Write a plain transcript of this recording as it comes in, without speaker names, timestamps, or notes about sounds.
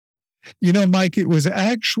Mike, it was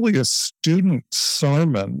actually a student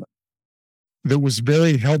sermon that was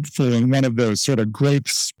very helpful in one of those sort of growth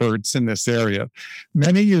spurts in this area.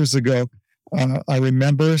 Many years ago, I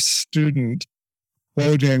remember a student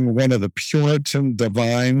quoting one of the Puritan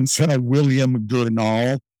divines, William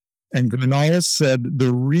Gurnall. And Gurnall said,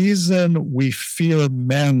 the reason we fear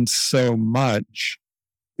men so much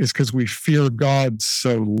is because we fear God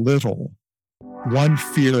so little. One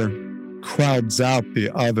fear crowds out the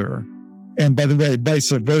other. And by the way,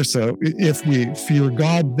 vice versa, if we fear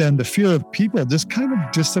God, then the fear of people just kind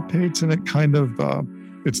of dissipates and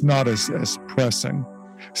it's not as pressing.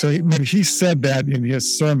 So when he said that in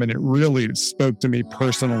his sermon, it really spoke to me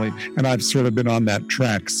personally. And I've sort of been on that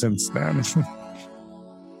track since then.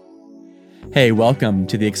 Hey, welcome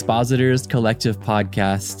to the Expositors Collective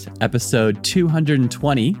Podcast, episode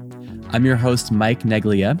 220. I'm your host, Mike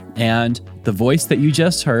Neglia, and the voice that you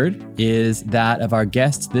just heard is that of our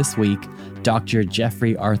guest this week, Dr.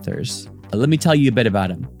 Jeffrey Arthurs. Let me tell you a bit about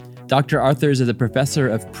him. Dr. Arthurs is a professor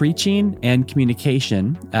of preaching and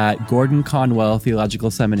communication at Gordon Conwell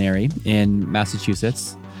Theological Seminary in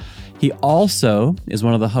Massachusetts. He also is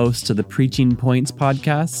one of the hosts of the Preaching Points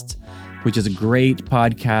podcast, which is a great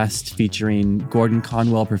podcast featuring Gordon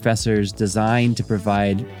Conwell professors designed to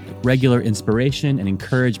provide regular inspiration and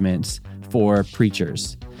encouragement for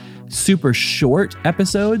preachers. Super short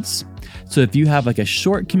episodes. So if you have like a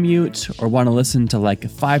short commute or want to listen to like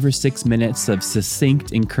 5 or 6 minutes of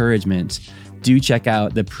succinct encouragement, do check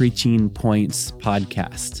out the Preaching Points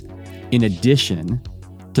podcast. In addition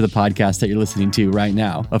to the podcast that you're listening to right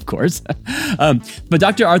now, of course. But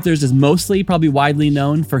Dr. Arthurs is mostly probably widely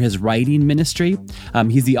known for his writing ministry.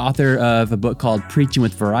 He's the author of a book called Preaching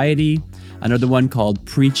with Variety, another one called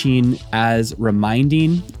Preaching as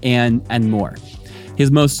Reminding, and more. His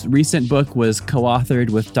most recent book was co-authored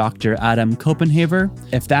with Dr. Adam Copenhaver.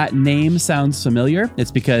 If that name sounds familiar, it's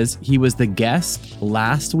because he was the guest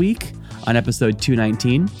last week on episode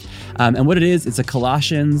 219. And what it is, it's a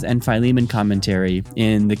Colossians and Philemon commentary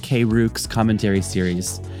in the K. Rook's commentary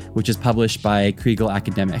series, which is published by Kregel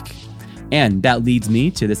Academic. And that leads me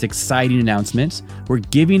to this exciting announcement. We're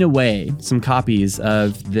giving away some copies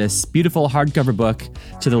of this beautiful hardcover book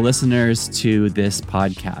to the listeners to this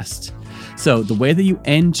podcast. So the way that you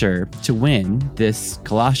enter to win this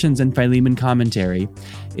Colossians and Philemon commentary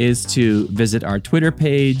is to visit our Twitter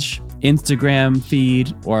page, Instagram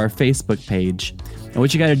feed, or our Facebook page. And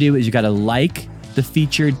what you got to do is you got to like the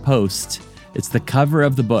featured post. It's the cover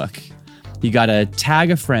of the book. You got to tag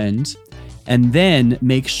a friend and then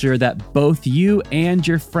make sure that both you and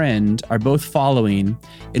your friend are both following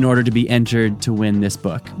in order to be entered to win this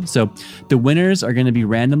book. So the winners are going to be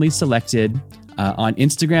randomly selected on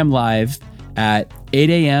Instagram Live at 8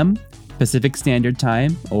 a.m. Pacific Standard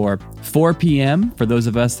Time or 4 p.m. for those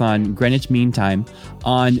of us on Greenwich Mean Time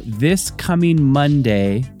on this coming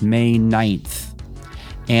Monday, May 9th.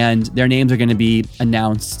 And their names are going to be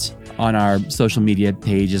announced on our social media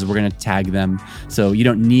pages. We're going to tag them. So you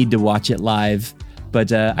don't need to watch it live,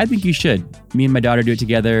 but I think you should. Me and my daughter do it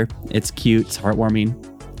together. It's cute. It's heartwarming,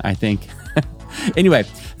 I think. Anyway,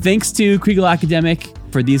 thanks to Kregel Academic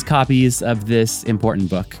for these copies of this important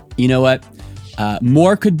book. You know what?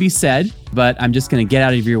 More could be said, but I'm just going to get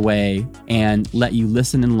out of your way and let you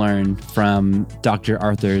listen and learn from Dr.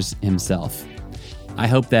 Arthurs himself. I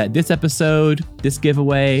hope that this episode, this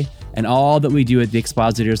giveaway, and all that we do at the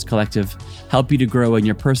Expositors Collective help you to grow in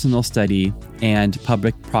your personal study and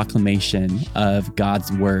public proclamation of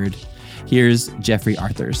God's Word. Here's Jeffrey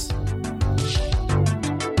Arthurs.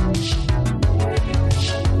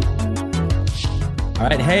 All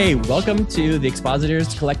right. Hey, welcome to the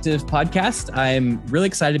Expositors Collective podcast. I'm really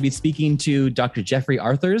excited to be speaking to Dr. Jeffrey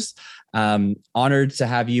Arthurs. Honored to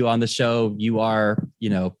have you on the show. You are,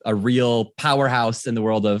 a real powerhouse in the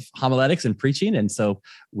world of homiletics and preaching. And so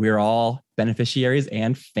we're all beneficiaries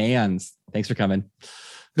and fans. Thanks for coming.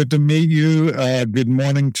 Good to meet you. Good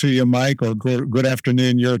morning to you, Mike, or good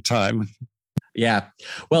afternoon your time. Yeah.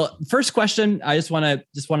 Well, first question, I just want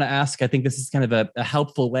to ask, I think this is kind of a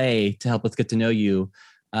helpful way to help us get to know you.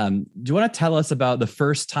 Do you want to tell us about the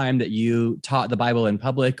first time that you taught the Bible in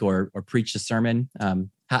public or preached a sermon?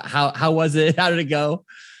 How was it? How did it go?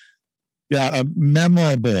 Yeah,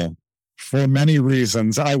 memorable for many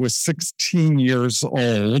reasons. I was 16 years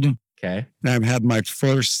old. Okay. And had my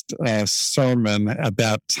first sermon at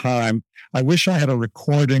that time. I wish I had a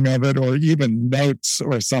recording of it or even notes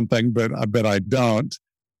or something, but I don't.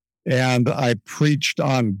 And I preached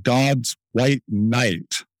on God's White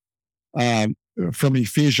Knight. from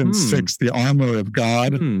Ephesians 6, the armor of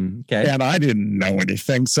God. Okay. And I didn't know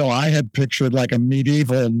anything. So I had pictured like a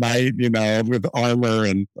medieval knight, with armor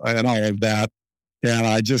and all of that. And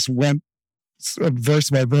I just went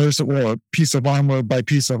verse by verse or piece of armor by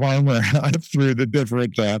piece of armor through the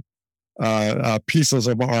different pieces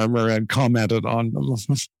of armor and commented on them.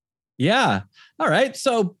 Yeah. All right.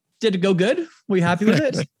 So did it go good? Were you happy with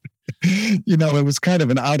it? It was kind of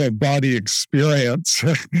an out-of-body experience.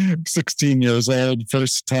 16 years old,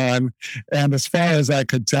 first time. And as far as I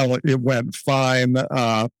could tell, it went fine.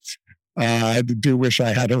 I do wish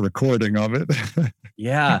I had a recording of it.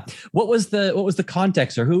 Yeah. What was the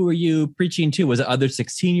context, or who were you preaching to? Was it other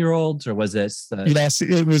 16-year-olds, or was it? Yes,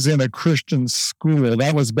 it was in a Christian school.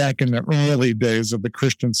 That was back in the early days of the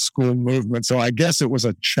Christian school movement. So I guess it was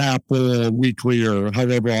a chapel weekly, or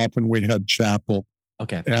however often we had chapel.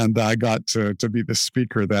 Okay. And I got to be the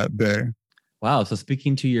speaker that day. Wow. So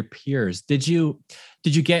speaking to your peers, did you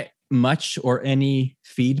get much or any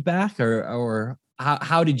feedback, or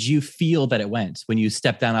how did you feel that it went when you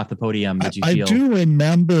stepped down off the podium? Did you feel? I do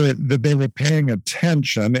remember that they were paying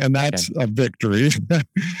attention, and that's a victory.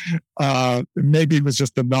 Maybe it was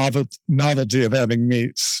just the novelty of having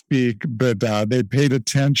me speak, but they paid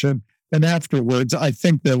attention. And afterwards, I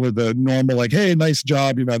think there were the normal, like, hey, nice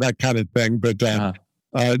job, that kind of thing. But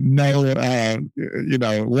no,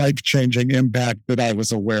 life-changing impact that I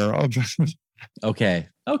was aware of. Okay.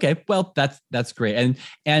 Well, that's great.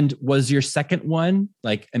 And was your second one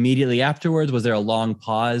like immediately afterwards? Was there a long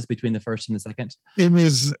pause between the first and the second? It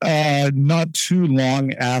was not too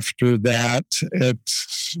long after that. It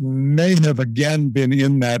may have again been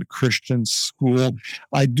in that Christian school.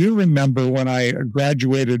 I do remember when I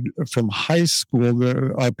graduated from high school,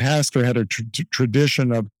 our pastor had a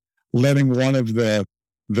tradition of letting one of the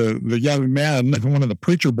young men, one of the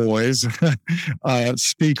preacher boys,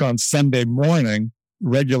 speak on Sunday morning,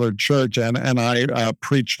 regular church, and I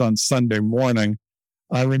preached on Sunday morning.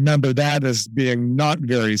 I remember that as being not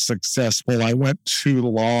very successful. I went too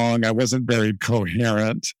long. I wasn't very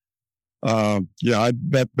coherent.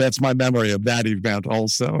 That's my memory of that event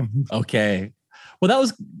also. Okay. Well, that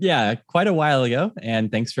was, quite a while ago.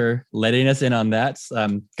 And thanks for letting us in on that.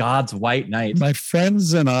 God's White Night. My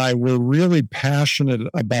friends and I were really passionate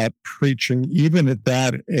about preaching, even at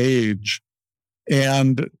that age.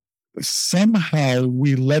 And somehow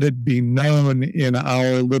we let it be known in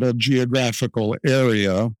our little geographical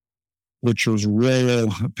area, which was rural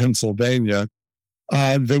Pennsylvania,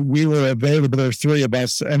 that we were available. There were three of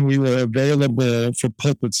us, and we were available for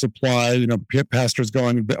pulpit supply, pastors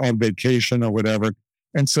going on vacation or whatever.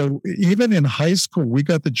 And so even in high school, we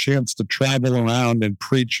got the chance to travel around and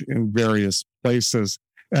preach in various places.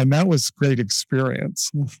 And that was a great experience.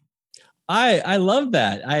 I love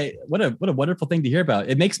that. What a wonderful thing to hear about.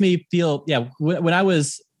 It makes me feel, when I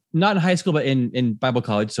was not in high school, but in Bible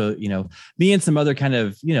college. So, me and some other kind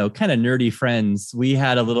of nerdy friends, we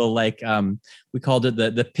had a little we called it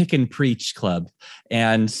the pick and preach club.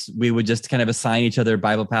 And we would just kind of assign each other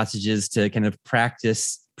Bible passages to kind of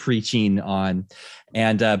practice preaching on.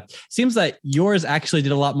 And seems like yours actually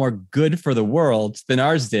did a lot more good for the world than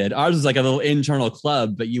ours did. Ours was like a little internal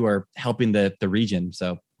club, but you were helping the region.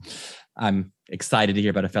 So I'm excited to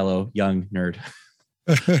hear about a fellow young nerd.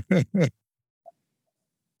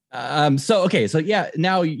 Now so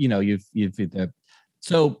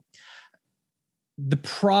the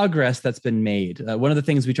progress that's been made. One of the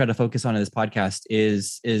things we try to focus on in this podcast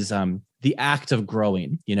is the act of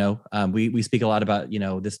growing. We speak a lot about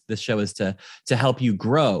this show is to help you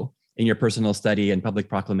grow in your personal study and public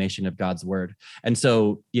proclamation of God's word. And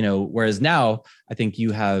so whereas now I think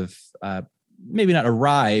you have maybe not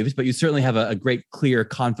arrived, but you certainly have a great clear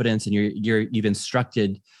confidence, and you've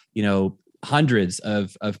instructed hundreds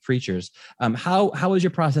of preachers. How was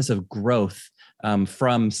your process of growth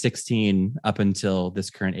from 16 up until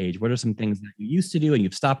this current age? What are some things that you used to do and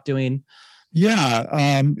you've stopped doing?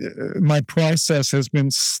 Yeah, my process has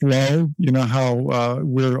been slow. You know how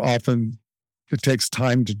it takes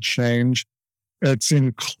time to change. It's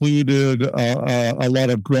included a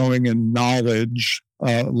lot of growing in knowledge.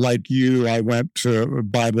 Like you, I went to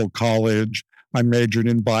Bible college. I majored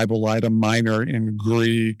in Bible. I had a minor in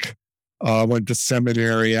Greek. Went to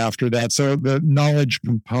seminary after that. So the knowledge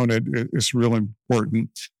component is really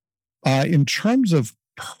important. In terms of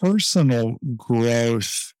personal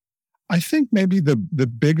growth, I think maybe the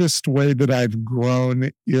biggest way that I've grown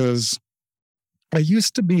is I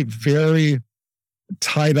used to be very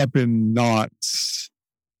tied up in knots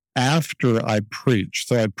after I preached.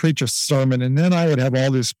 So I'd preach a sermon, and then I would have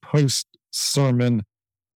all this post-sermon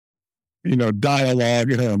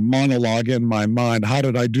dialogue, monologue in my mind. How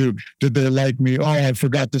did I do? Did they like me? Oh, I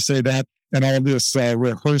forgot to say that. And all this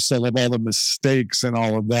rehearsal of all the mistakes and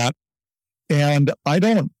all of that. And I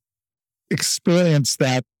don't experience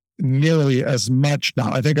that nearly as much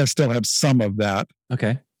now. I think I still have some of that.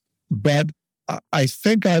 Okay. But I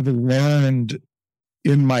think I've learned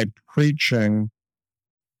in my preaching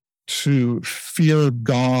to fear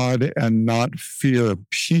God and not fear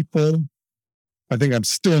people. I think I'm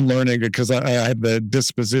still learning it because I have the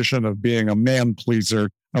disposition of being a man pleaser.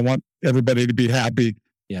 I want everybody to be happy.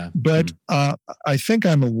 Yeah. But I think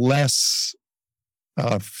I'm less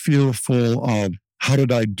fearful of how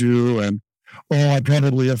did I do? And, I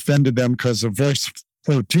probably offended them because of verse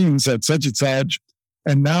 14 said such and such.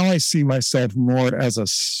 And now I see myself more as a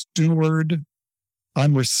steward.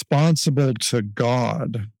 I'm responsible to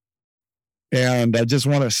God. And I just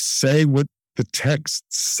want to say what the text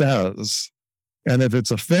says. And if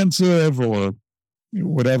it's offensive or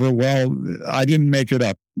whatever, well, I didn't make it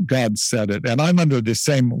up. God said it. And I'm under the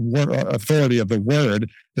same authority of the word.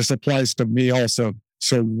 This applies to me also.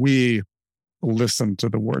 So we listen to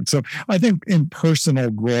the word. So I think in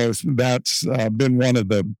personal growth, that's been one of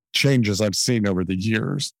the changes I've seen over the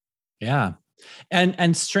years. Yeah.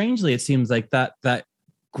 And strangely, it seems like that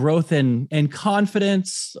growth in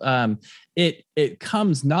confidence, it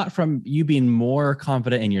comes not from you being more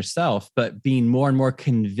confident in yourself, but being more and more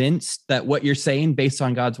convinced that what you're saying based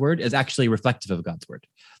on God's word is actually reflective of God's word.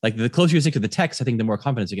 Like the closer you stick to the text, I think the more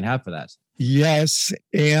confidence you can have for that. Yes,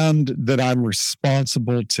 and that I'm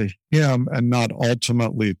responsible to him and not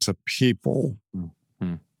ultimately to people.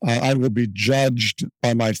 Mm-hmm. I will be judged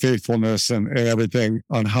by my faithfulness and everything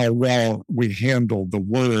on how well we handle the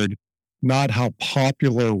word, not how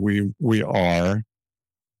popular we are.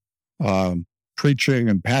 Preaching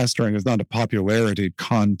and pastoring is not a popularity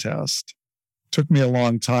contest. Took me a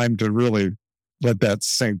long time to really let that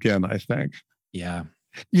sink in, I think. Yeah.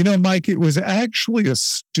 Mike, it was actually a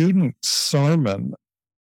student sermon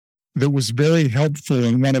that was very helpful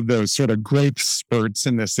in one of those sort of growth spurts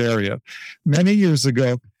in this area. Many years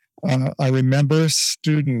ago, I remember a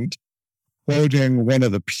student quoting one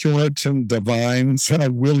of the Puritan divines,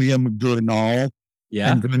 William Gurnall.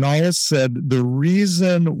 Yeah. And Gurnall said, the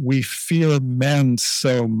reason we fear men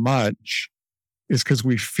so much is because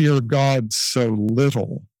we fear God so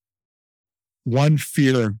little. One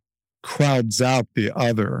fear crowds out the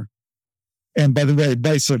other. And by the way,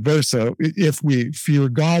 vice versa, if we fear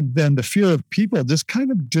God, then the fear of people just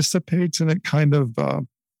kind of dissipates and it kind of,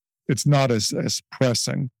 it's not as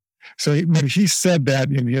pressing. So he said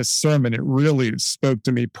that in his sermon. It really spoke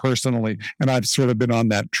to me personally. And I've sort of been on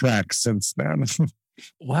that track since then.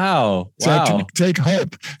 Wow. So take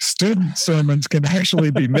hope. Student sermons can actually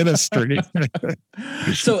be ministry.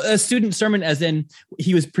 So a student sermon, as in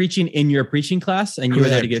he was preaching in your preaching class and you were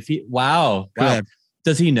there to get feet. Wow. Correct.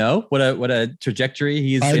 Does he know what a trajectory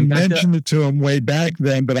he's I impacted? mentioned it to him way back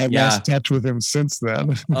then, but I've lost touch with him since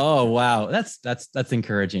then. Oh, wow. That's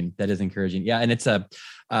encouraging. That is encouraging. Yeah. And it's like,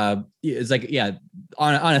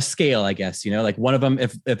 on a scale, I guess, like one of them,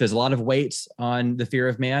 if there's a lot of weight on the fear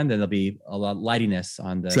of man, then there'll be a lot of lightiness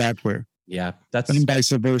on the. Exactly. Yeah. That's and vice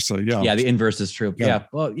versa. Yeah. Yeah. The inverse is true. Yeah.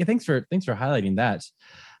 Well, yeah. Thanks for highlighting that.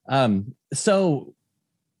 So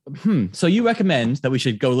you recommend that we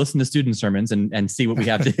should go listen to student sermons and see what we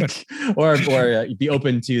have to, or be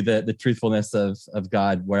open to the truthfulness of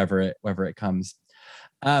God wherever it comes.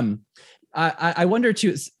 I wonder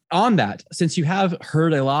too, on that, since you have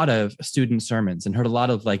heard a lot of student sermons and heard a lot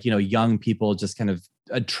of young people just kind of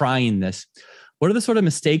trying this, what are the sort of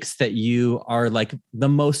mistakes that you are like the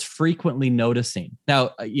most frequently noticing? Now,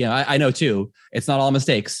 I know too, it's not all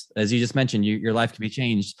mistakes. As you just mentioned, your life can be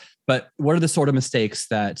changed. But what are the sort of mistakes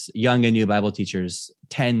that young and new Bible teachers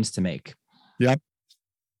tend to make? Yep.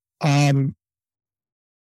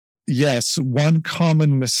 Yes, one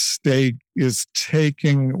common mistake is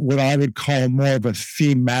taking what I would call more of a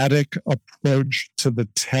thematic approach to the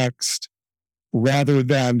text rather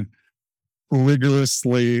than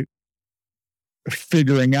rigorously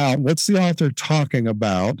figuring out what's the author talking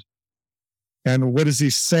about and what is he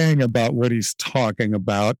saying about what he's talking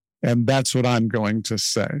about. And that's what I'm going to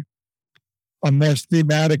say. A more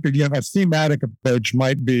thematic, a thematic approach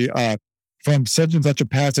might be from such and such a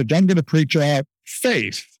passage, I'm going to preach out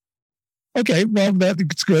faith. Okay, well,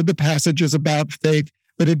 that's good. The passage is about faith,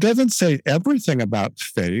 but it doesn't say everything about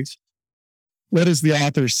faith. What is the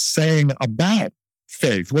author saying about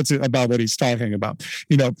faith? What's it about what he's talking about?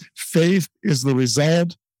 Faith is the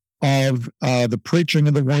result of the preaching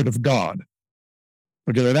of the word of God.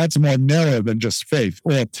 Okay, that's more narrow than just faith.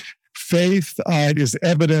 Or faith is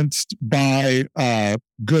evidenced by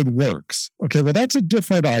good works. Okay, well, that's a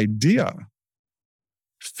different idea.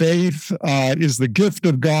 Faith is the gift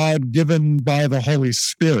of God given by the Holy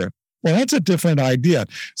Spirit. Well, that's a different idea.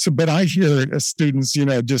 So, but I hear students,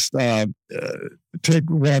 just take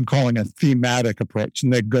what I'm calling a thematic approach,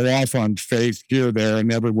 and they go off on faith here, there,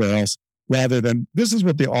 and everywhere else, rather than this is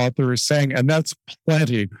what the author is saying, and that's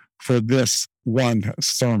plenty for this one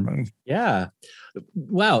sermon. Yeah.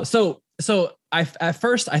 Wow. So at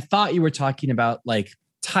first I thought you were talking about like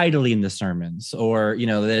titling the sermons, or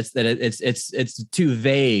that it's too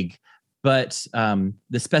vague. But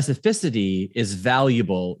the specificity is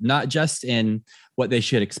valuable, not just in what they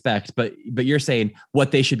should expect, but you're saying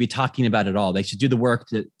what they should be talking about at all. They should do the work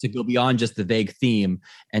to go beyond just the vague theme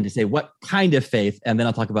and to say what kind of faith, and then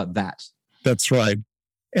I'll talk about that. That's right.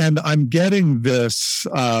 And I'm getting this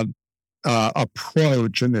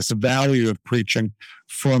approach and this value of preaching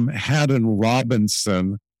from Haddon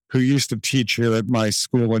Robinson, who used to teach here at my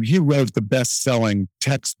school, and he wrote the best-selling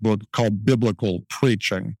textbook called Biblical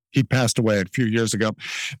Preaching. He passed away a few years ago.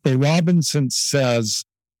 But Robinson says,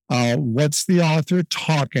 what's the author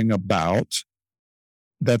talking about?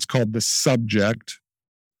 That's called the subject.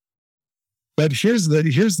 But here's the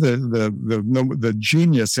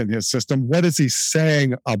genius in his system. What is he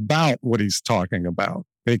saying about what he's talking about?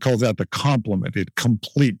 He calls that the complement. It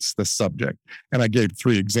completes the subject. And I gave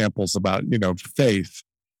 3 examples about, faith.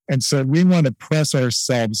 And so we want to press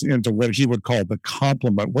ourselves into what he would call the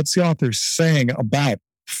complement. What's the author saying about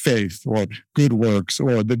faith or good works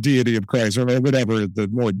or the deity of Christ or whatever the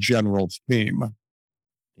more general theme?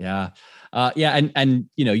 Yeah. And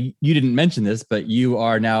you didn't mention this, but you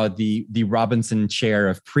are now the Robinson Chair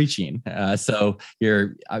of Preaching. So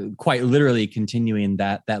you're quite literally continuing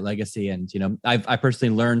that legacy. And, I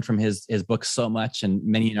personally learned from his book so much, and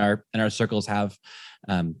many in our circles have.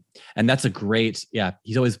 And that's a great,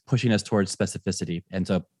 he's always pushing us towards specificity. And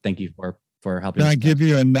so thank you for helping. Can I give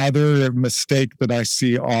you another mistake that I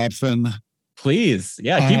see often? Please.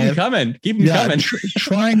 Yeah. Keep them coming. Keep them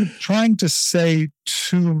coming. trying to say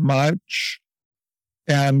too much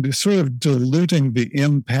and sort of diluting the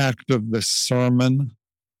impact of the sermon,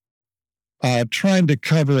 trying to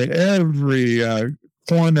cover every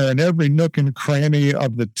corner and every nook and cranny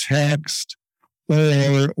of the text,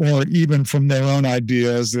 or even from their own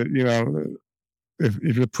ideas that,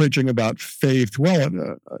 if you're preaching about faith,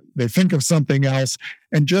 they think of something else,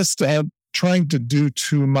 and just trying to do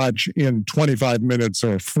too much in 25 minutes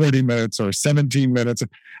or 40 minutes or 17 minutes.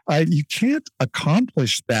 You can't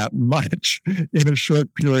accomplish that much in a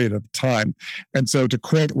short period of time. And so to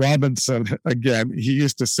quote Robinson again, he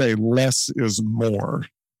used to say, less is more.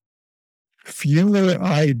 Fewer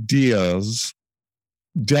ideas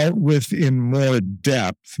dealt with in more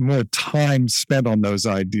depth, more time spent on those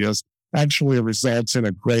ideas actually results in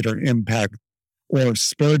a greater impact. Or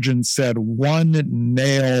Spurgeon said, one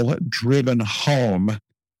nail driven home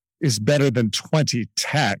is better than 20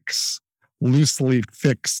 tacks loosely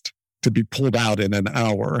fixed to be pulled out in an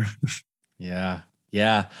hour. Yeah.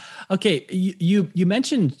 Okay. You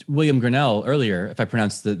mentioned William Grinnell earlier, if I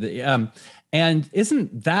pronounced and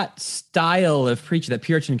isn't that style of preaching, that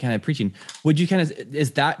Puritan kind of preaching,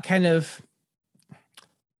 is that kind of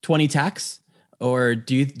 20 tacks? Or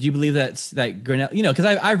do you believe that Grinnell, because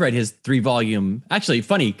I've read his 3-volume, actually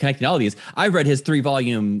funny connecting all of these, I've read his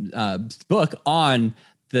 3-volume book on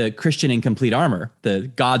the Christian in Complete Armor,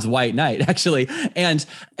 the God's White Knight, actually. And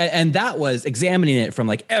that was examining it from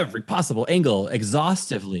like every possible angle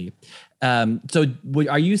exhaustively. So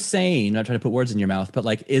are you saying, I'm not trying to put words in your mouth, but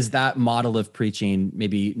like, is that model of preaching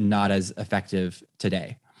maybe not as effective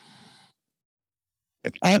today?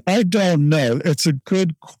 I don't know. It's a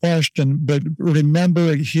good question, but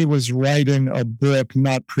remember, he was writing a book,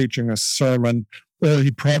 not preaching a sermon, or he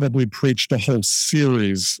probably preached a whole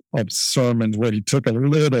series of sermons where he took a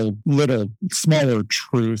little smaller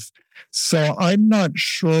truth. So I'm not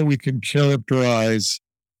sure we can characterize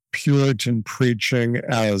Puritan preaching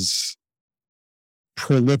as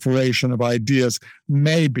proliferation of ideas.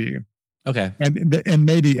 Maybe. Okay. And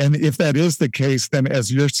if that is the case, then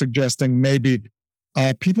as you're suggesting, maybe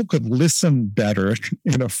people could listen better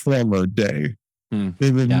in a former day.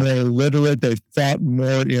 They were more literate. They thought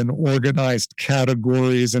more in organized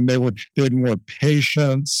categories, and they had more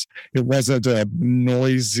patience. It wasn't a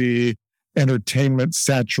noisy,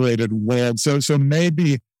 entertainment-saturated world. So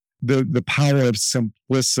maybe the power of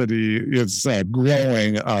simplicity is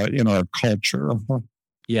growing in our culture.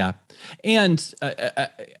 Yeah. And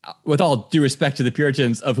with all due respect to the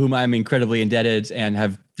Puritans, of whom I'm incredibly indebted and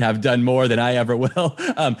have done more than I ever will.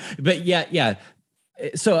 But yeah.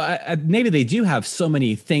 So maybe they do have so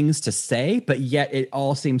many things to say, but yet it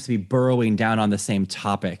all seems to be burrowing down on the same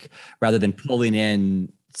topic rather than pulling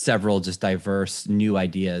in several just diverse new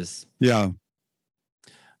ideas. Yeah.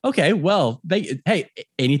 Okay, well, hey,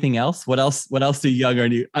 anything else? What else do young or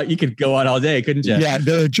new? You could go on all day, couldn't you? Yeah,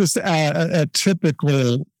 they're just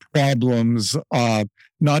typical problems,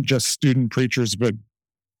 not just student preachers, but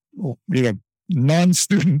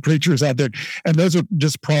non-student preachers out there. And those are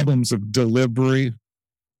just problems of delivery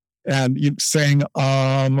and saying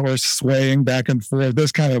or swaying back and forth.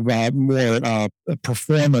 Those kind of more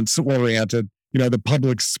performance-oriented, the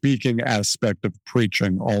public speaking aspect of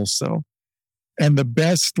preaching also. And the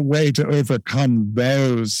best way to overcome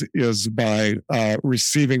those is by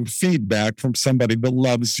receiving feedback from somebody that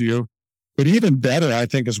loves you. But even better, I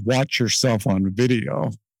think, is watch yourself on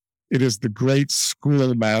video. It is the great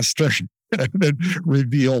schoolmaster that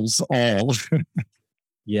reveals all.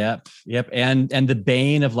 Yep. And the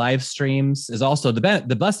bane of live streams is also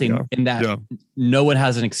the blessing in that no one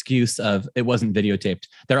has an excuse of it wasn't videotaped.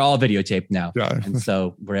 They're all videotaped now. Yeah. And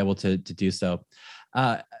so we're able to do so.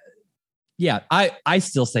 I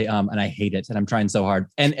still say and I hate it, and I'm trying so hard.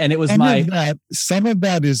 And it was some of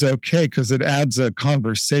that is okay because it adds a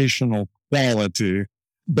conversational quality,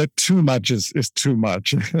 but too much is too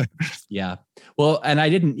much. Yeah. Well, and I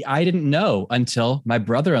didn't know until my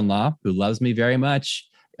brother-in-law, who loves me very much,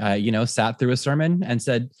 sat through a sermon and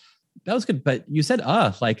said, "That was good, but you said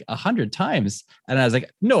like 100 times." And I was like,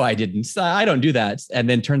 "No, I didn't. I don't do that." And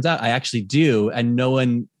then turns out I actually do, and no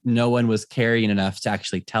one was caring enough to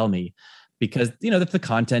actually tell me, because that the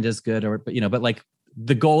content is good, but like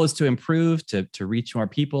the goal is to improve, to reach more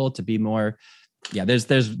people, to be more. Yeah,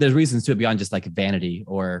 there's reasons to it beyond just like vanity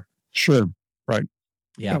or. Sure. Right.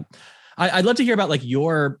 Yeah. I'd love to hear about like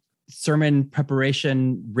your sermon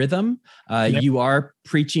preparation rhythm. You are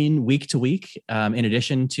preaching week to week, in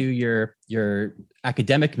addition to your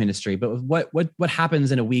academic ministry. But what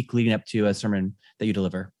happens in a week leading up to a sermon that you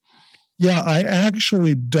deliver? Yeah, I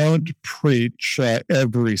actually don't preach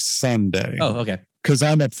every Sunday. Oh, okay. Because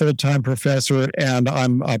I'm a full-time professor and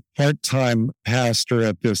I'm a part-time pastor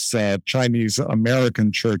at this Chinese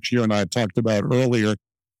American church you and I talked about earlier.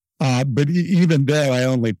 But even there, I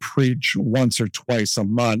only preach once or twice a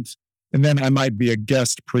month. And then I might be a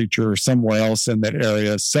guest preacher somewhere else in that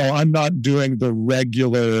area. So I'm not doing the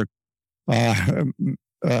regular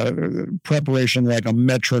preparation like a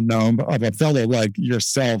metronome of a fellow like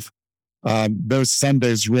yourself. Those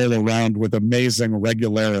Sundays roll around with amazing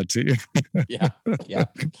regularity. Yeah.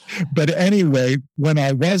 But anyway, when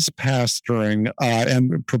I was pastoring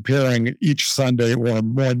and preparing each Sunday, or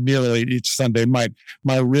more nearly each Sunday, my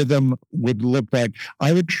rhythm would look like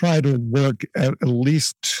I would try to work at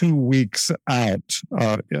least 2 weeks out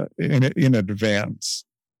in advance.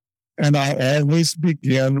 And I always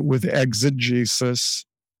begin with exegesis.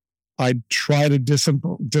 I try to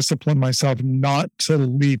discipline myself not to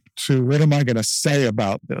leap to what am I going to say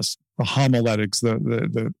about this? The homiletics,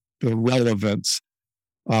 the relevance,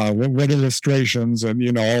 what illustrations,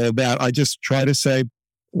 and all of that. I just try to say,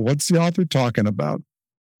 what's the author talking about?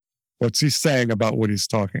 What's he saying about what he's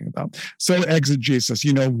talking about? So exegesis,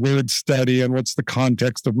 word study, and what's the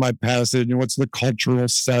context of my passage, and what's the cultural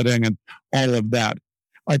setting, and all of that.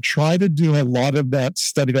 I try to do a lot of that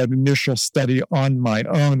study, that initial study on my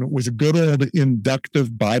own with a good old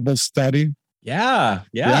inductive Bible study. Yeah,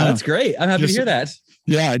 that's great. I'm happy to hear that.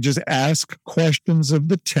 Yeah, just ask questions of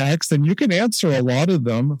the text, and you can answer a lot of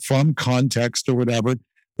them from context or whatever,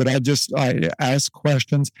 but I ask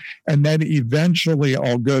questions, and then eventually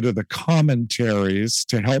I'll go to the commentaries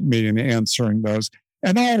to help me in answering those.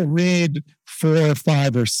 And I'll read 4,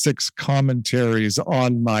 5, or 6 commentaries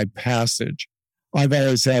on my passage. I've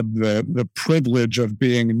always had the privilege of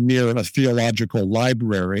being near a theological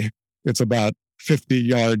library. It's about 50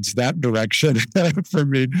 yards that direction for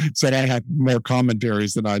me. So I have more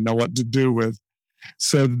commentaries than I know what to do with.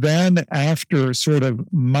 So then after sort of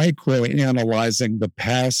micro-analyzing the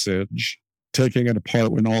passage, taking it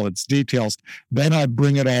apart in all its details, then I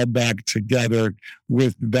bring it all back together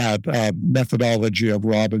with that methodology of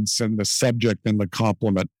Robinson, the subject and the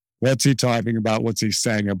complement. What's he talking about? What's he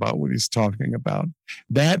saying about what he's talking about?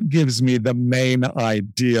 That gives me the main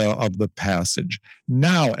idea of the passage.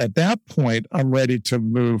 Now, at that point, I'm ready to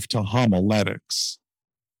move to homiletics.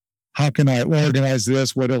 How can I organize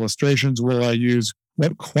this? What illustrations will I use?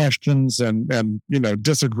 What questions and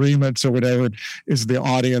disagreements or whatever is the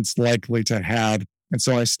audience likely to have? And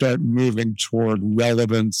so I start moving toward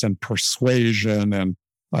relevance and persuasion and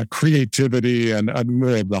creativity and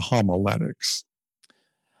more of the homiletics.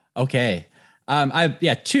 Okay.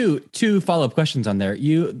 Two follow-up questions on there.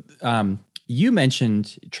 You, You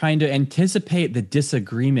mentioned trying to anticipate the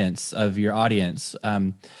disagreements of your audience.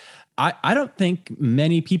 I don't think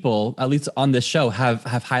many people, at least on this show, have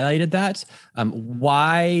highlighted that.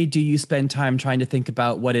 Why do you spend time trying to think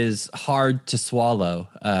about what is hard to swallow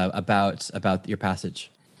about your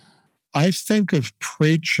passage? I think of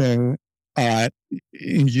preaching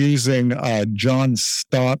using John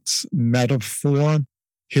Stott's metaphor.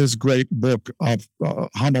 His great book of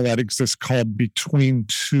homiletics is called Between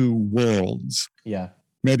Two Worlds. Yeah.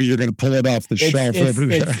 Maybe you're going to pull it off the shelf over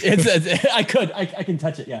there. I can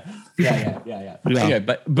touch it. Yeah. Okay,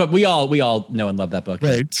 but we all know and love that book.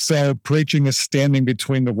 Right. So preaching is standing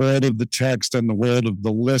between the world of the text and the world of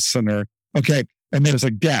the listener. Okay. And there's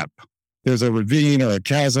a gap. There's a ravine or a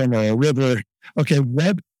chasm or a river. Okay.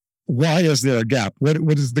 Why is there a gap? What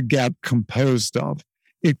is the gap composed of?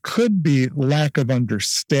 It could be lack of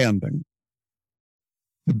understanding.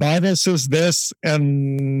 The Bible says this,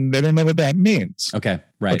 and they don't know what that means. Okay,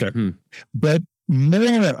 right. Okay. But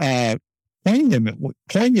more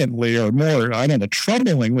poignantly or more, I don't know,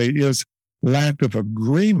 troublingly is lack of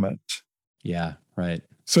agreement. Yeah, right.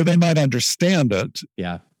 So they might understand it.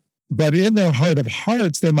 Yeah. But in their heart of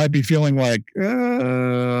hearts, they might be feeling like,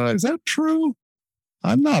 is that true?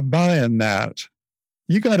 I'm not buying that.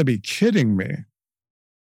 You got to be kidding me.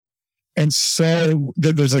 And so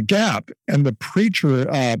there's a gap, and the preacher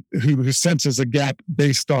who senses a gap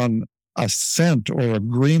based on assent or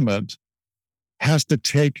agreement has to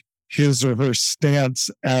take his or her stance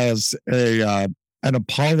as an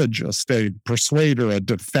apologist, a persuader, a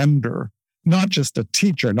defender, not just a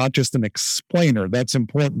teacher, not just an explainer. That's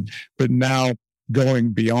important. But now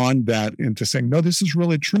going beyond that into saying, no, this is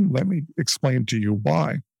really true. Let me explain to you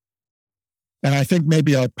why. And I think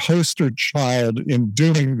maybe our poster child in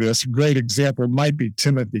doing this, great example, might be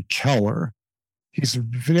Timothy Keller. He's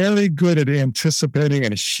very good at anticipating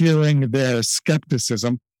and hearing their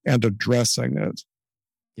skepticism and addressing it.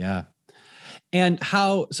 Yeah. And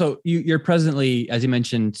you're presently, as you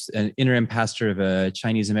mentioned, an interim pastor of a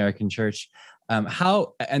Chinese American church.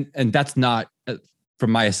 And that's not,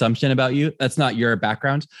 from my assumption about you, that's not your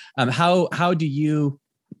background. How do you,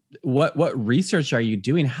 what research are you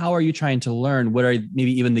doing? How are you trying to learn? What are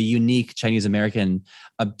maybe even the unique Chinese American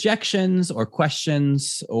objections or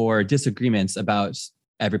questions or disagreements about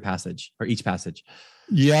every passage or each passage?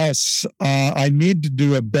 Yes, I need to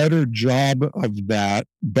do a better job of that,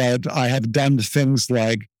 but I have done things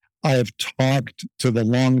like I have talked to the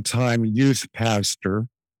longtime youth pastor,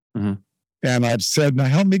 and I've said, now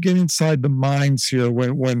help me get inside the minds here.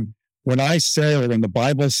 When I say, or when the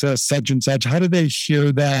Bible says such and such, how do they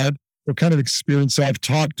hear that? What kind of experience? So I've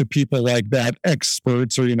talked to people like that,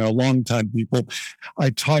 experts or, longtime people.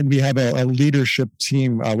 We have a leadership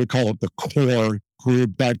team. We call it the core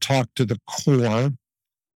group. I talked to the core.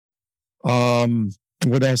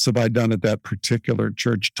 What else have I done at that particular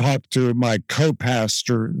church? Talked to my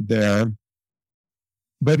co-pastor there.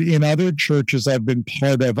 But in other churches I've been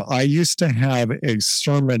part of, I used to have a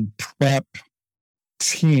sermon prep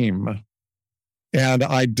team, and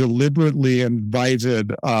I deliberately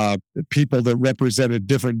invited people that represented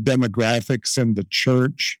different demographics in the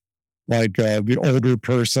church, like the older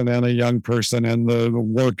person and a young person and the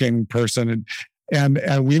working person,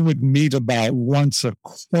 and we would meet about once a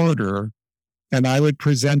quarter, and I would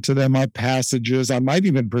present to them our passages. I might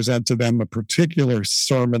even present to them a particular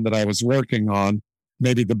sermon that I was working on,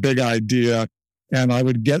 maybe the big idea. And I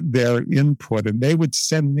would get their input, and they would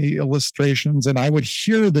send me illustrations, and I would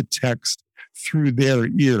hear the text through their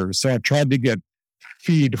ears. So I tried to get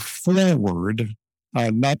feed forward,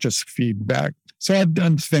 not just feedback. So I've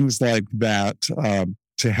done things like that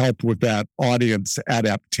to help with that audience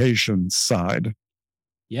adaptation side.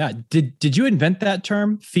 Yeah. Did you invent that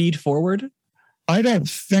term, feed forward? I don't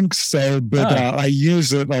think so, but I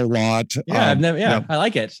use it a lot. Yeah, I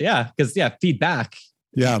like it. Yeah, because feedback.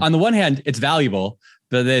 Yeah. On the one hand, it's valuable,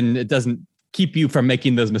 but then it doesn't keep you from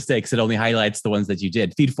making those mistakes. It only highlights the ones that you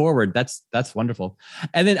did. Feed forward. That's wonderful.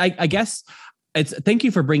 And then I guess thank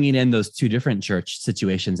you for bringing in those two different church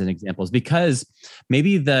situations and examples, because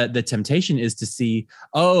maybe the temptation is to see,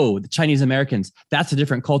 the Chinese Americans, that's a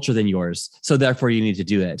different culture than yours, so therefore you need to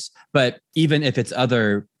do it. But even if it's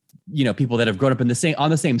other people that have grown up on the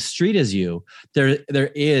same street as you,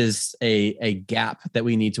 there is a gap that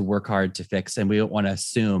we need to work hard to fix, and we don't want to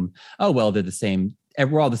assume, they're the same.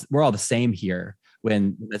 We're all the same here,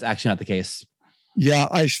 when that's actually not the case. Yeah,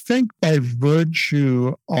 I think by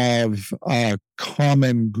virtue of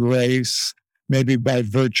common grace, maybe by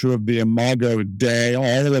virtue of the Imago Dei,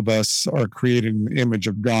 all of us are created in the image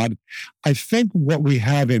of God. I think what we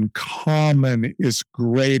have in common is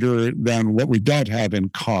greater than what we don't have in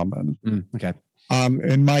common. Okay.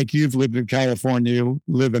 And Mike, you've lived in California, you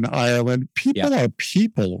live in Ireland. People are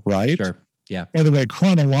people, right? Sure. Yeah. By the way,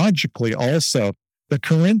 chronologically also,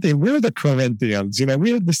 we're the Corinthians,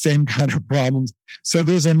 we have the same kind of problems. So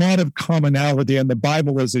there's a lot of commonality, and the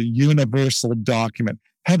Bible is a universal document.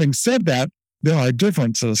 Having said that, there are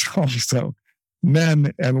differences also,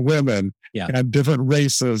 men and women, and different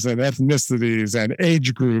races and ethnicities and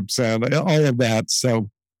age groups and all of that. So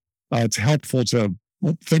it's helpful to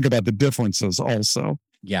think about the differences also.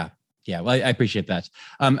 Yeah. Yeah. Well, I appreciate that.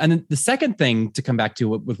 And then the second thing to come back to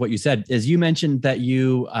with what you said is you mentioned that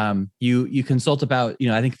you consult about,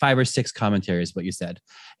 I think 5 or 6 commentaries, what you said.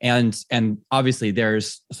 And obviously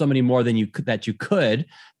there's so many more than you could,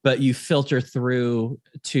 but you filter through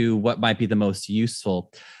to what might be the most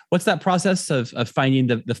useful. What's that process of finding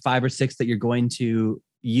the 5 or 6 that you're going to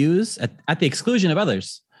use at the exclusion of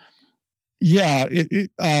others? Yeah,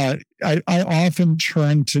 I often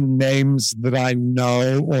turn to names that I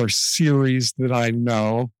know or series that I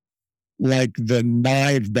know, like the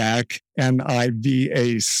NIVAC,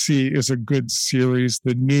 NIVAC is a good series.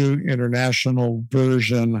 The New International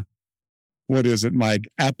Version, what is it, Mike?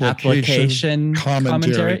 Application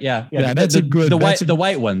commentary. Yeah, that's a good. The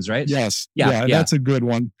white ones, right? Yes. Yeah, that's a good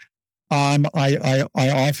one. I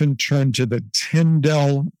often turn to the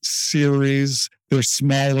Tyndale series. They're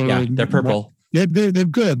smaller. Yeah, they're purple. They're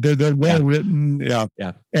good. They're well written.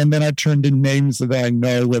 Yeah. And then I turn to names that I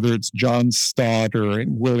know, whether it's John Stott or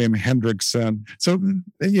William Hendrickson. So,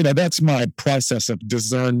 that's my process of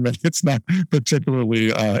discernment. It's not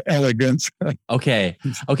particularly elegant. Okay.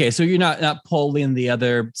 So you're not polling the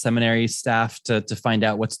other seminary staff to find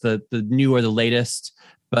out what's the new or the latest,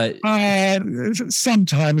 but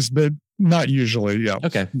sometimes, but not usually. Yeah.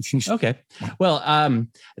 Okay. Well,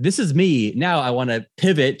 this is me. Now I want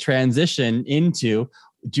to transition into,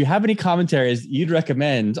 do you have any commentaries you'd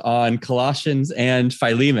recommend on Colossians and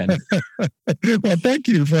Philemon? Well, thank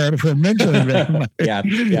you for mentioning that.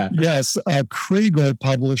 Yeah. Yes. Kriegel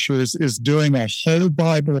Publishers is doing a whole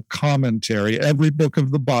Bible commentary, every book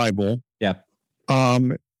of the Bible. Yeah.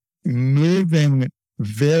 Moving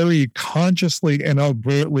very consciously and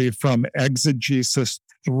overtly from exegesis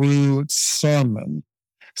through sermon.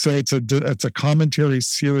 So it's a commentary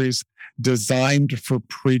series designed for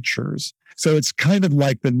preachers. So it's kind of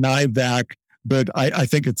like the NIVAC, but I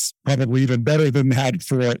think it's probably even better than that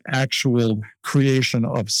for actual creation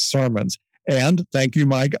of sermons. And thank you,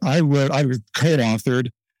 Mike. I co-authored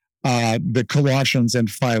the Colossians and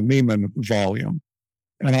Philemon volume.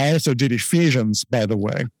 And I also did Ephesians, by the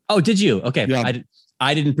way. Oh, did you? Okay. Yeah.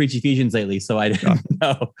 I didn't preach Ephesians lately, so I didn't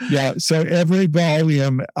know. Yeah, so every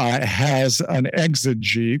volume has an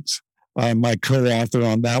exegete. My co-author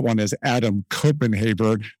on that one is Adam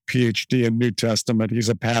Copenhaver, PhD in New Testament. He's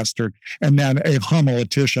a pastor. And then a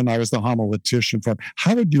homiletician. I was the homiletician for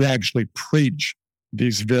how did you actually preach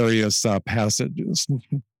these various passages?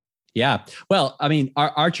 Yeah. Well, I mean,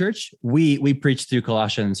 our church, we preached through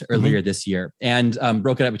Colossians earlier this year and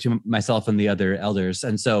broke it up between myself and the other elders.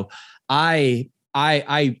 And so I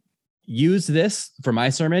use this for my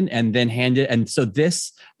sermon and then hand it. And so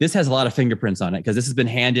this has a lot of fingerprints on it because this has been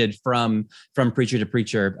handed from preacher to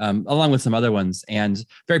preacher, along with some other ones, and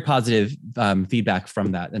very positive feedback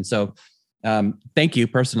from that. And so thank you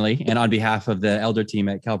personally, and on behalf of the elder team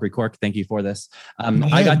at Calvary Cork, thank you for this.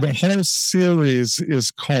 The whole series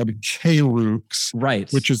is called Kerux,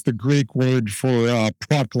 right? Which is the Greek word for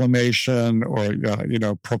proclamation or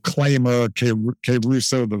proclaimer.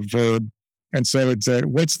 Keruso, the verb. And so it's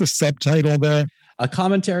what's the subtitle there? A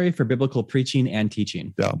commentary for biblical preaching and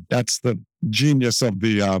teaching. Yeah, that's the genius of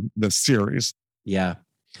the series. Yeah.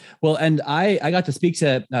 Well, and I got to speak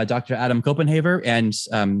to Dr. Adam Copenhaver, and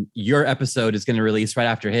your episode is going to release right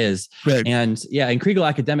after his. Great. And Kriegel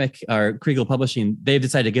Academic or Kriegel Publishing, they've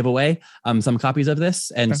decided to give away some copies of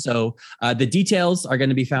this. And so the details are going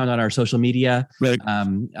to be found on our social media. Right.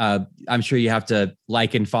 I'm sure you have to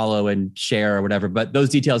like and follow and share or whatever, but those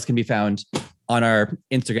details can be found on our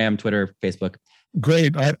Instagram, Twitter, Facebook.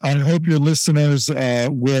 Great. I hope your listeners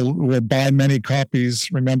will buy many copies.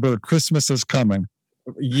 Remember, Christmas is coming.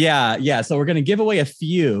 Yeah. So we're going to give away a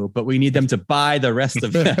few, but we need them to buy the rest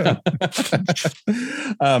of them.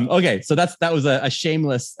 Okay. So that was a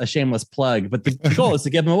shameless plug, but the goal is to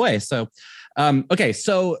give them away. So, okay.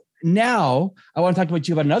 So now I want to talk to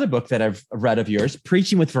you about another book that I've read of yours,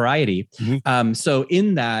 Preaching with Variety. Mm-hmm. So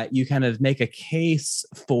in that, you kind of make a case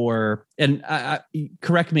for, and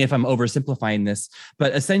correct me if I'm oversimplifying this,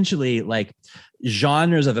 but essentially like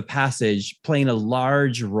genres of a passage playing a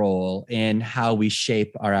large role in how we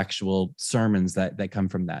shape our actual sermons that come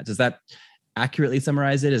from that. Does that accurately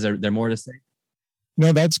summarize it? Is there more to say?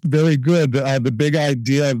 No, that's very good. The big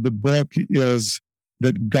idea of the book is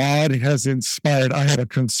that God has inspired. I have a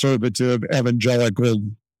conservative evangelical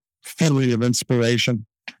theory of inspiration.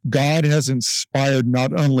 God has inspired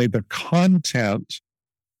not only the content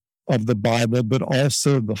of the Bible, but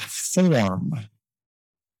also the form,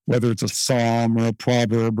 whether it's a psalm or a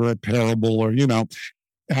proverb or a parable or,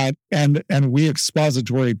 and we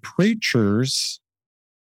expository preachers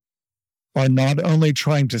are not only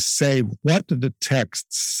trying to say what the text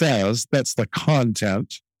says, that's the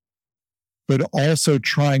content, but also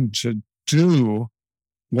trying to do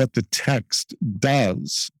what the text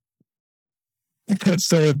does.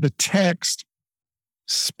 So if the text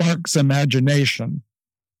sparks imagination,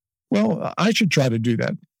 well, I should try to do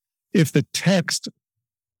that. If the text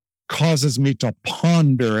causes me to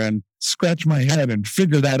ponder and scratch my head and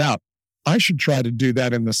figure that out, I should try to do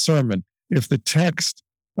that in the sermon. If the text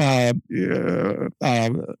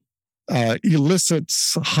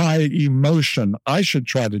elicits high emotion, I should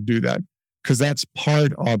try to do that, because that's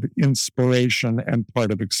part of inspiration and part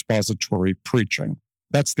of expository preaching.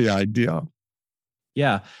 That's the idea.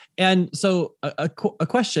 Yeah. And so a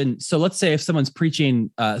question. So let's say if someone's preaching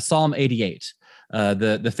Psalm 88,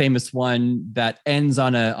 the famous one that ends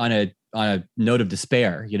on a note of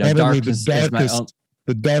despair, darkness is my own.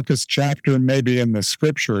 The darkest chapter maybe in the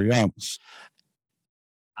scripture, yeah.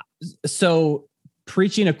 So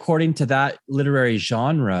preaching according to that literary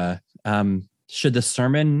genre, should the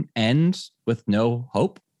sermon end with no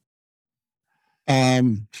hope?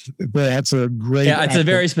 That's a great. Yeah, it's a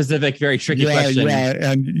very specific, very tricky question.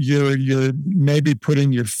 Yeah, and you're maybe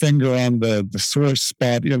putting your finger on the sore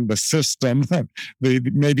spot in the system,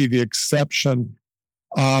 maybe the exception.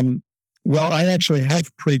 Well, I actually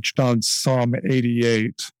have preached on Psalm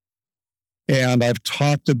 88, and I've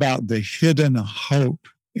talked about the hidden hope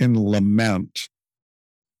in lament.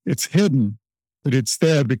 It's hidden, but it's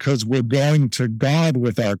there because we're going to God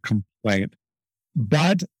with our complaint.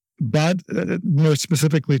 But more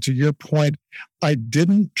specifically to your point, I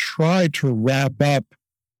didn't try to wrap up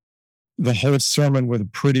the whole sermon with a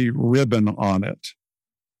pretty ribbon on it,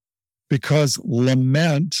 because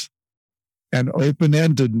lament and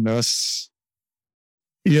open-endedness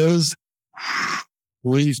is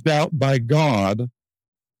breathed out by God,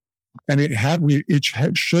 and it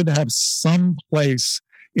should have some place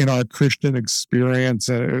in our Christian experience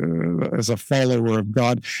as a follower of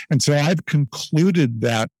God. And so I've concluded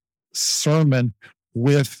that sermon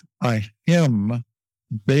with a hymn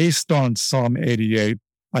based on Psalm 88,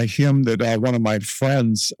 a hymn that one of my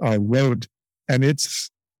friends wrote, and it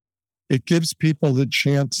gives people the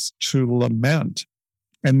chance to lament.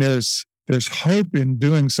 And there's hope in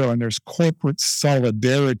doing so, and there's corporate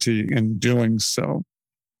solidarity in doing so.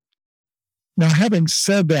 Now, having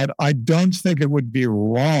said that, I don't think it would be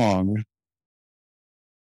wrong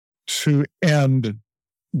to end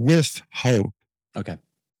with hope. Okay.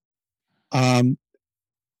 But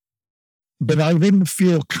I wouldn't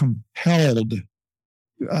feel compelled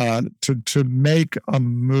to make a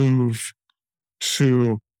move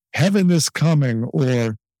to heaven is coming,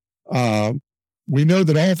 or we know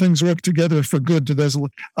that all things work together for good to those.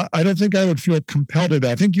 I don't think I would feel compelled to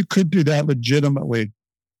that. I think you could do that legitimately,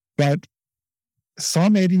 but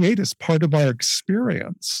Psalm 88 is part of our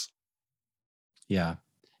experience. Yeah.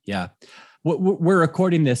 We're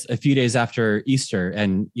recording this a few days after Easter,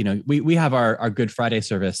 and we have our Good Friday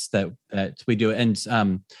service that we do, and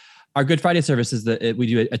our Good Friday service is that we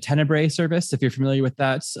do a Tenebrae service. If you're familiar with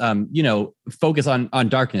that, focus on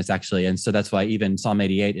darkness actually, and so that's why even Psalm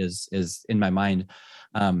 88 is in my mind.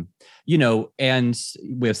 And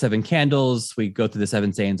we have 7 candles. We go through the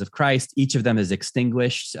 7 sayings of Christ. Each of them is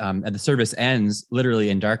extinguished, and the service ends literally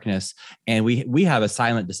in darkness. And we have a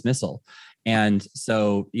silent dismissal. And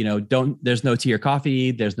so, there's no tea or coffee,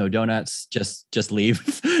 there's no donuts, just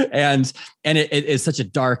leave. and it is such a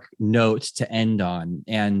dark note to end on.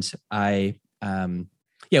 And we've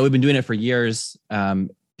been doing it for years.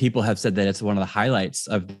 People have said that it's one of the highlights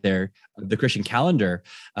of the Christian calendar,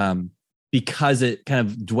 because it kind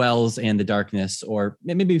of dwells in the darkness, or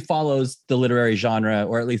maybe follows the literary genre,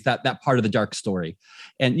 or at least that part of the dark story.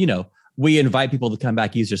 And, we invite people to come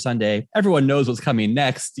back Easter Sunday. Everyone knows what's coming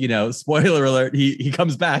next. Spoiler alert, he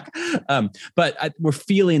comes back. But we're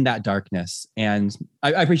feeling that darkness. And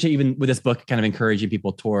I appreciate even with this book kind of encouraging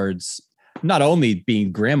people towards not only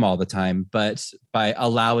being grim all the time, but by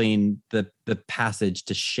allowing the passage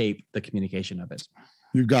to shape the communication of it.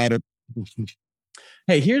 You got it.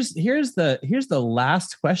 Hey, here's the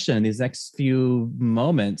last question in these next few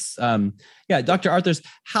moments. Dr. Arthurs,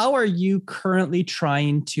 how are you currently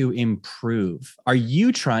trying to improve? Are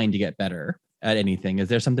you trying to get better at anything? Is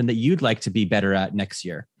there something that you'd like to be better at next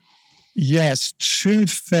year? Yes, two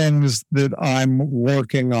things that I'm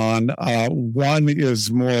working on. One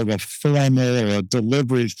is more of a formal or a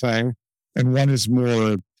delivery thing, and one is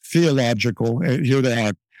more theological. Here they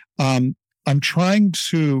are. I'm trying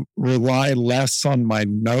to rely less on my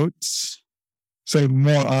notes, so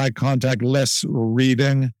more eye contact, less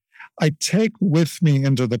reading. I take with me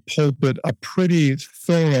into the pulpit a pretty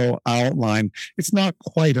thorough outline. It's not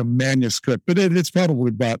quite a manuscript, but it's probably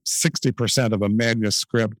about 60% of a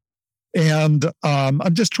manuscript. And I'm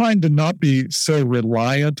just trying to not be so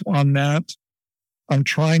reliant on that. I'm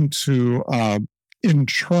trying to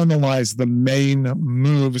internalize the main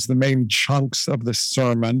moves, the main chunks of the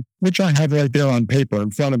sermon, which I have right there on paper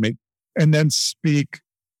in front of me, and then speak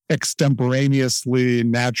extemporaneously,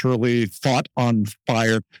 naturally, thought on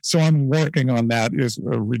fire. So I'm working on that, is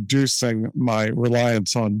reducing my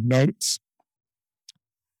reliance on notes.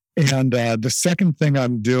 And the second thing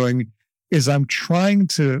I'm doing is I'm trying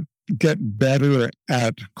to get better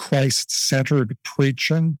at Christ-centered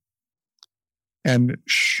preaching and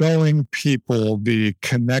showing people the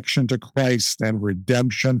connection to Christ and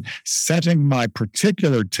redemption, setting my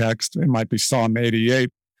particular text, it might be Psalm 88,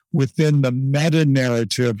 within the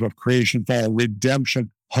meta-narrative of creation, fall, redemption,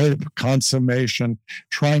 hope, consummation,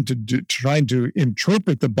 trying to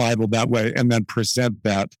interpret the Bible that way and then present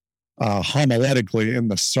that homiletically in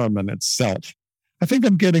the sermon itself. I think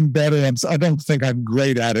I'm getting better. I don't think I'm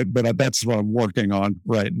great at it, but that's what I'm working on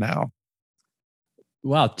right now.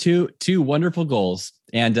 Wow, two wonderful goals.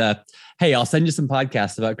 And hey, I'll send you some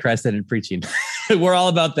podcasts about Christ-centered preaching. We're all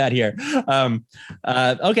about that here.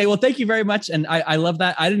 Okay, well, thank you very much. And I love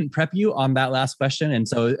that. I didn't prep you on that last question. And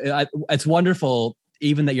so it's wonderful,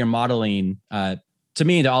 even that you're modeling to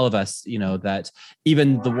me and to all of us, that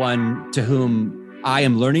even the one to whom I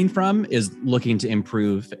am learning from is looking to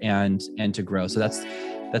improve and to grow. So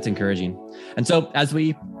that's encouraging. And so as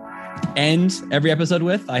we end every episode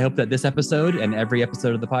with, I hope that this episode and every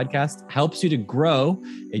episode of the podcast helps you to grow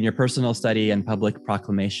in your personal study and public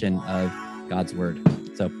proclamation of God's word.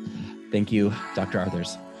 So thank you, Dr.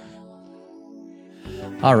 Arthurs.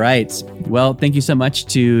 All right. Well, thank you so much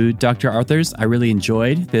to Dr. Arthurs. I really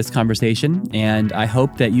enjoyed this conversation, and I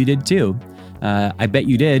hope that you did too. I bet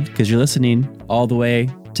you did, because you're listening all the way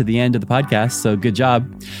to the end of the podcast. So good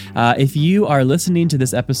job. If you are listening to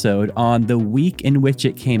this episode on the week in which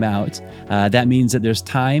it came out, that means that there's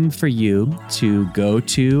time for you to go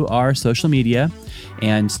to our social media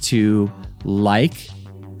and to like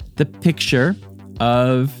the picture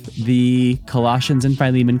of the Colossians and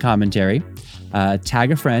Philemon commentary,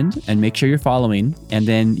 tag a friend and make sure you're following, and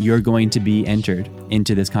then you're going to be entered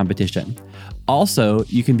into this competition. Also,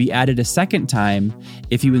 you can be added a second time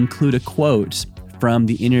if you include a quote from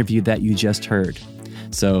the interview that you just heard.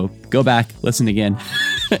 So go back, listen again,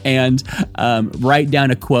 and write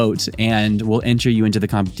down a quote, and we'll enter you into the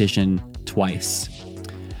competition twice.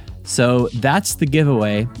 So that's the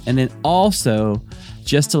giveaway. And then also,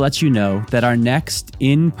 just to let you know that our next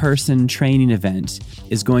in-person training event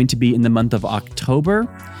is going to be in the month of October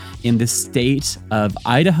in the state of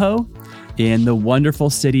Idaho, in the wonderful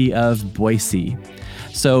city of Boise.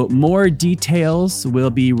 So more details will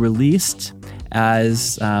be released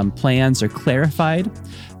as plans are clarified,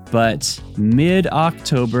 but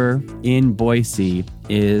mid-October in Boise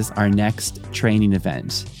is our next training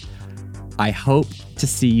event. I hope to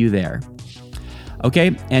see you there.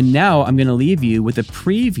 Okay, and now I'm going to leave you with a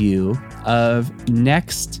preview of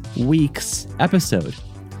next week's episode.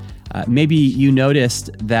 Maybe you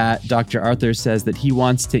noticed that Dr. Arthur says that he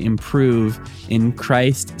wants to improve in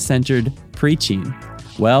Christ-centered preaching.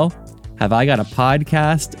 Well, have I got a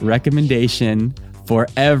podcast recommendation for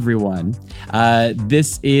everyone?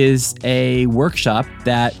 This is a workshop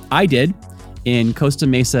that I did in Costa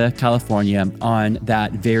Mesa, California, on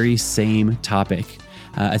that very same topic.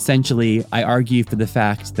 Essentially, I argue for the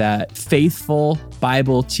fact that faithful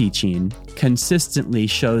Bible teaching consistently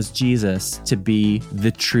shows Jesus to be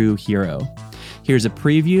the true hero. Here's a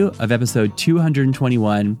preview of episode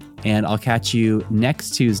 221, and I'll catch you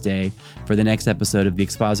next Tuesday for the next episode of the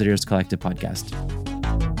Expositors Collective podcast.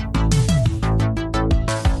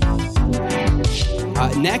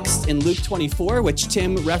 Next, in Luke 24, which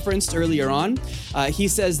Tim referenced earlier on, he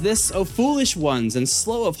says this, "O foolish ones and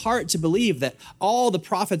slow of heart to believe that all the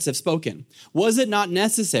prophets have spoken. Was it not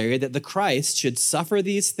necessary that the Christ should suffer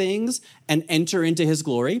these things and enter into his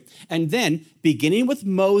glory?" And then, beginning with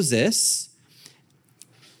Moses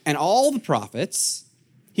and all the prophets,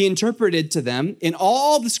 he interpreted to them in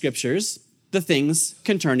all the scriptures the things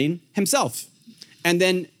concerning himself. And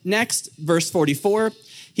then next, verse 44,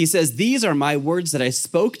 he says, "These are my words that I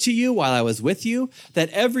spoke to you while I was with you, that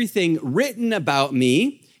everything written about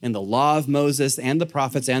me in the law of Moses and the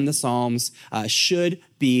prophets and the Psalms should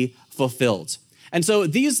be fulfilled." And so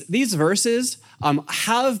these verses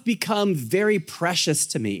have become very precious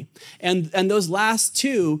to me. And those last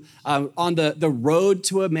two, on the road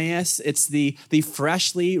to Emmaus, it's the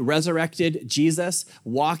freshly resurrected Jesus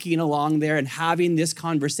walking along there and having this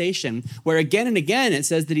conversation where again and again it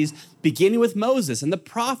says that he's beginning with Moses and the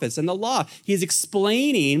prophets and the law. He's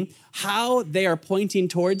explaining how they are pointing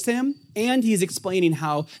towards him, and he's explaining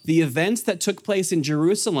how the events that took place in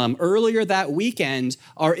Jerusalem earlier that weekend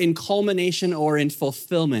are in culmination or in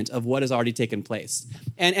fulfillment of what has already taken place.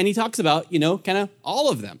 And he talks about, kind of all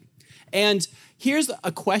of them. And here's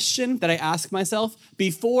a question that I ask myself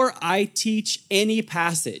before I teach any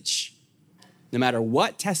passage, no matter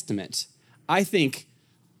what testament. I think,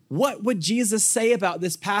 what would Jesus say about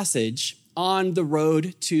this passage on the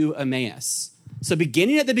road to Emmaus? So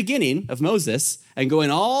beginning at the beginning of Moses and going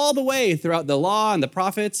all the way throughout the law and the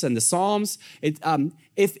prophets and the Psalms,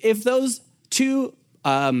 if those two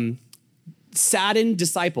saddened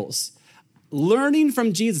disciples learning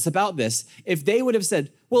from Jesus about this, if they would have said,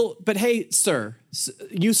 "Well, but hey, sir,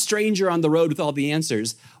 you stranger on the road with all the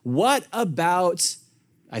answers, what about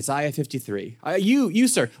Isaiah 53? You,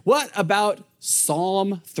 sir, what about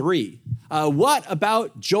Psalm 3? What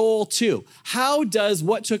about Joel 2? How does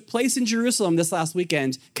what took place in Jerusalem this last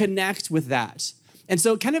weekend connect with that?" And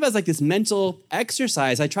so kind of as like this mental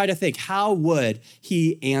exercise, I try to think, how would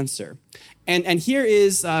he answer? And here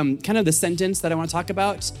is kind of the sentence that I want to talk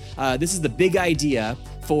about. This is the big idea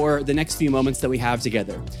for the next few moments that we have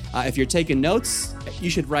together. If you're taking notes, you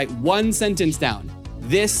should write one sentence down.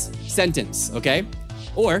 This sentence, okay?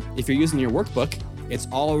 Or if you're using your workbook, it's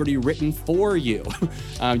already written for you.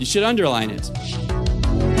 You should underline it.